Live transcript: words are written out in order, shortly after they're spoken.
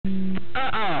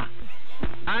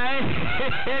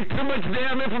Too much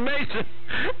damn information.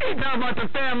 He talking about the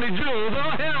family jewels.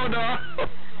 Oh, hell no.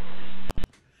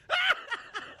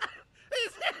 he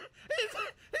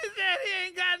said he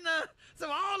ain't got none. So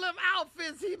all them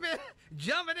outfits he been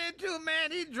jumping into,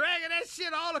 man, he dragging that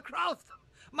shit all across.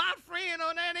 My friend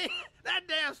on that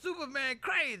damn Superman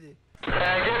crazy.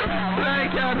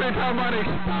 Thank y'all been talking about it.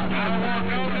 I don't want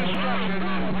no destruction.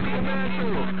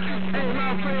 Hey,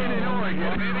 my friend in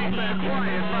Oregon, he's been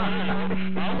quiet.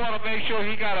 I want to make sure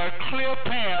he got a clear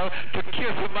path to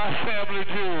kissing my family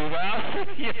jewels.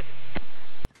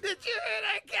 Did you hear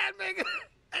that cat nigga?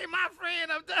 Hey, my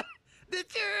friend up there. Did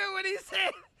you hear what he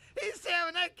said? He said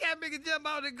when that cat nigga jump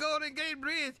out the Golden Gate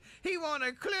Bridge, he want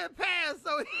a clear path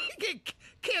so he can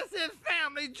kiss his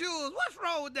family jewels. What's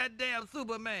wrong with that damn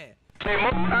Superman? I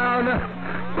don't know,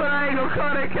 but I ain't gonna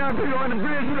call that cat nigga on the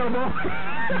bridge no more.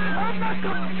 I'm not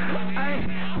gonna.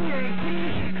 He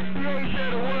ain't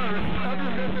said a word. I'm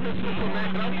just listening to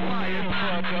Superman. I'm quiet.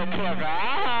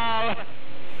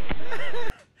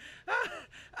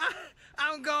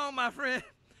 I'm gone, my friend.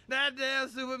 That damn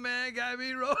Superman got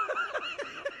me rolling.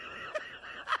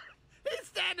 He's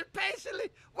standing patiently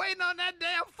waiting on that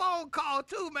damn phone call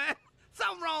too, man.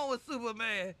 Something wrong with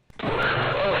Superman. Oh,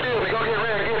 excuse me, go get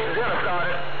ready to get the dinner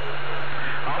started.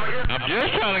 I'm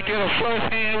just trying to get a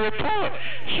first-hand report.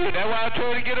 Shit, that's why I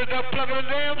told you to get a plug of the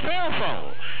damn cell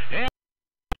phone.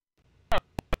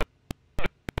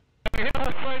 Here's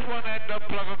the first one that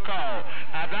plug a call.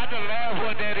 Not the last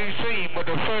one that he seen, but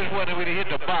the first one that we hit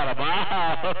the bottom.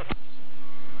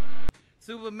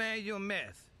 Superman, you a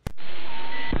mess.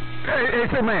 Hey,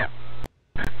 Superman.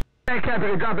 Hey,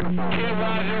 Captain, drop it. Kid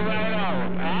Roger right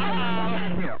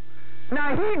off. Yeah.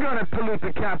 Now he gonna pollute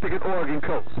the Captain and Oregon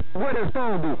coast. What does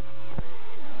phone do?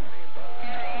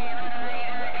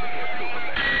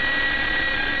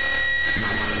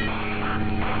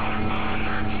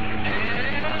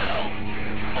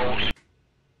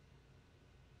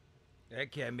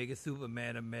 That cat making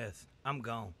Superman a mess. I'm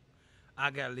gone.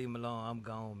 I gotta leave him alone. I'm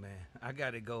gone, man. I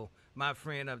gotta go. My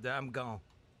friend up there, I'm gone.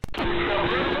 Hey,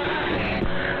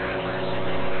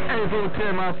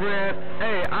 Voltaire, my friend.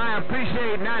 Hey, I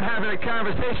appreciate not having a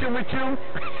conversation with you.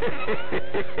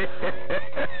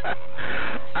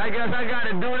 I guess I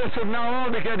gotta do this from now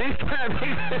on because these times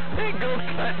they go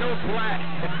cut no slack.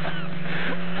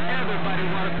 Everybody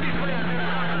wants to be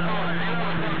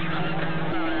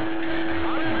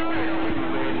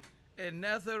And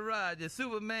that's a Roger.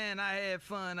 Superman, I had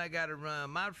fun. I gotta run.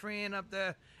 My friend up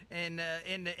there in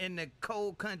the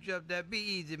cold country up there, be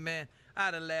easy, man.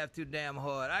 I'd have laughed too damn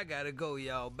hard. I gotta go,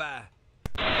 y'all. Bye.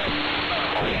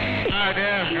 Alright,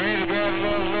 damn, great,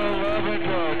 love, and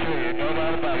joy to you. No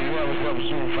doubt about it. You have yourself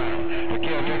soon found. The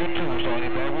caretaker tombstone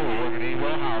in that wood working these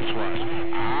well housewives.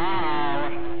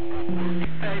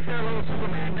 Hey, tell little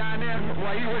Superman down there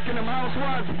while you working them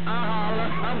housewives.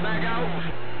 I'm back out.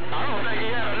 I don't think he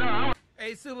had enough.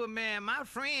 Hey, Superman, my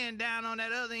friend down on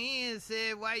that other end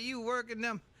said while you working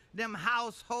them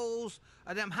households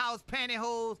or them house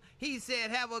pantyhose, he said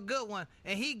have a good one,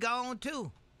 and he gone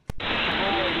too.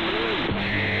 Alright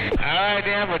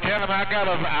then, but tell him I got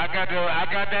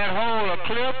that hole, a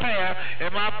clear pair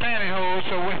in my pantyhose,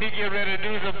 so when he get ready to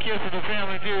do some kissing the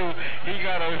family jewels, he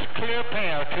got a clear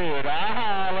pair to it. I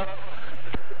holler.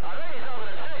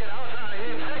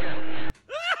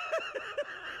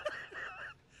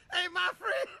 Hey, my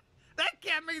friend, that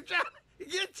cat me trying to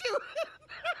get you.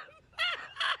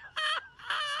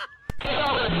 I'm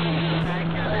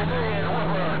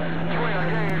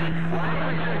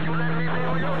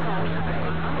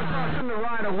gonna toss him to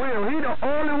ride a wheel. He the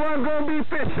only one gonna be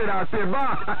fishing out there.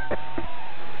 Bye.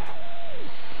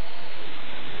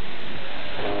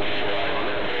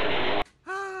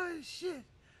 Oh, shit.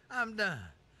 I'm done.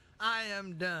 I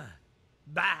am done.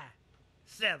 Bye.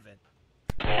 7.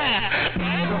 Well, I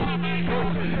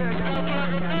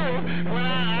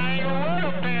ain't gonna wear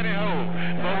a pantyhose,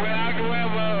 but when I go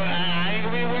ever, I ain't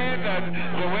gonna be wearing nothing.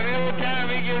 So whenever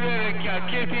time he get ready to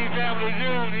kiss his family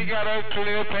jewels, he got a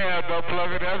clear pair of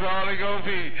plugger. That's all he gonna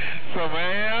see. So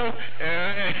man,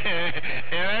 and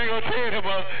I ain't gonna tell you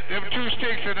about them 2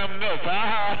 sticks and them nuts.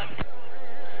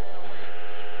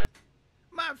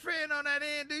 My friend on that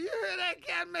end, do you hear that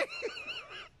cat man?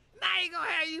 Now he gonna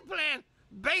have you playing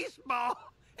baseball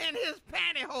in his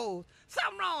pantyhose.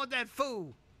 Something wrong with that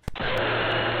fool.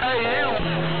 Hey, hell.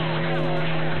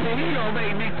 See, he gonna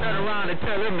make me turn around and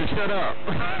tell him to shut up.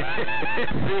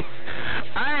 See,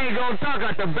 I ain't gonna talk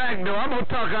out the back door. I'm gonna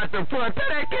talk out the front. Tell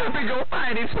that kid to go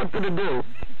find him something to do.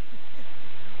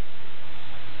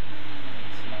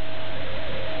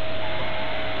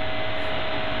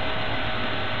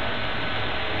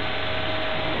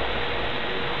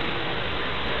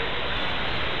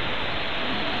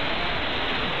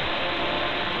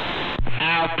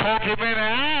 keep in the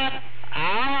eye.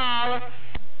 I'll holler.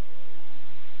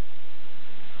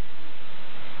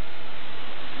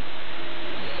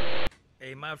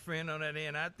 Hey, my friend on that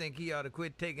end, I think he ought to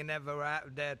quit taking that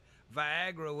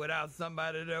Viagra without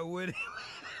somebody there with him.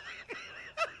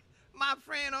 My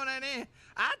friend on that end,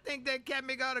 I think that cat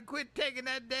ought to quit taking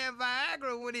that damn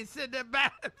Viagra when he sit there by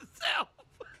himself.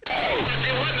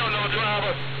 There wasn't no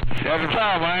driver. That's the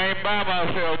problem. I ain't by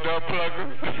myself, dumb plugger.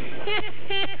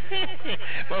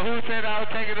 But who said I was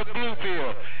taking the blue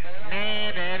pill?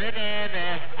 Nah, nah, nah, nah,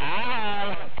 nah. I'll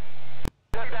holler.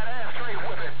 Take that ass straight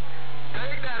with it.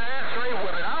 Take that ass straight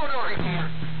with it. I don't know if he can.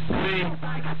 See,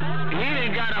 he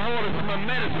didn't got a hold of some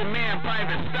medicine man pipe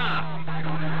and stop.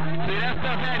 See, that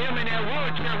stuff had him in that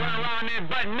wheelchair running around there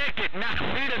butt naked. Now,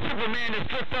 see the Superman that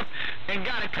slipped up and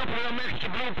got a couple of them extra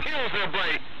blue pills in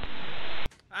break.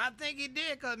 I think he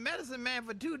did, because Medicine Man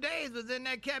for 2 days was in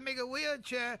that cat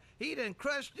wheelchair. He done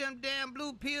crushed them damn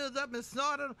blue pills up and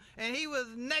snorted them, and he was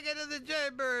naked as a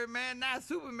jaybird, man. Now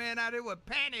Superman out there with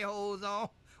pantyhose on,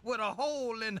 with a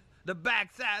hole in the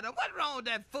backside. What's wrong with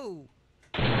that fool?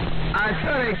 I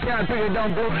sure they can't figure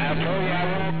don't do it. I told you I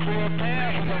won't clear a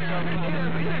path for something.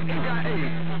 He got a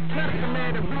medicine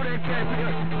man to blew that cat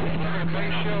together.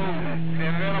 Make sure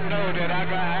and let them know that I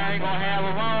ain't gonna have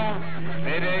them on.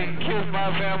 They kiss my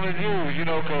family Jews, you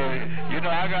know, cause you know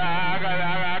I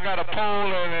got a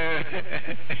pole and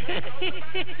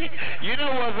you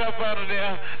know what's up under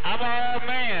there. I'm an old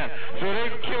man, so they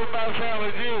can kill my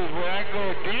family Jews. But I can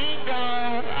go ding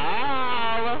dong,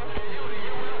 holla.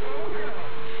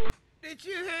 Did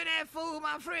you hear that fool,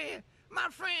 my friend? My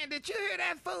friend, did you hear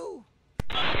that fool?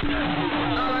 All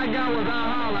I got was a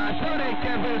holler. I told that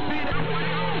cat better see that.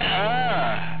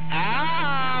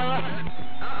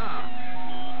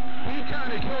 He trying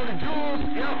to show the jewels.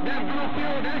 Yep, that blue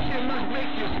pill, that shit must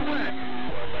make you sweat.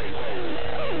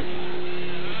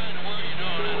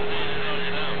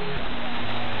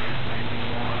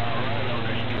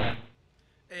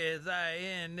 As I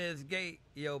end this gate,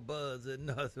 your buzz at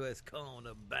Northwest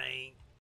Corner Bank.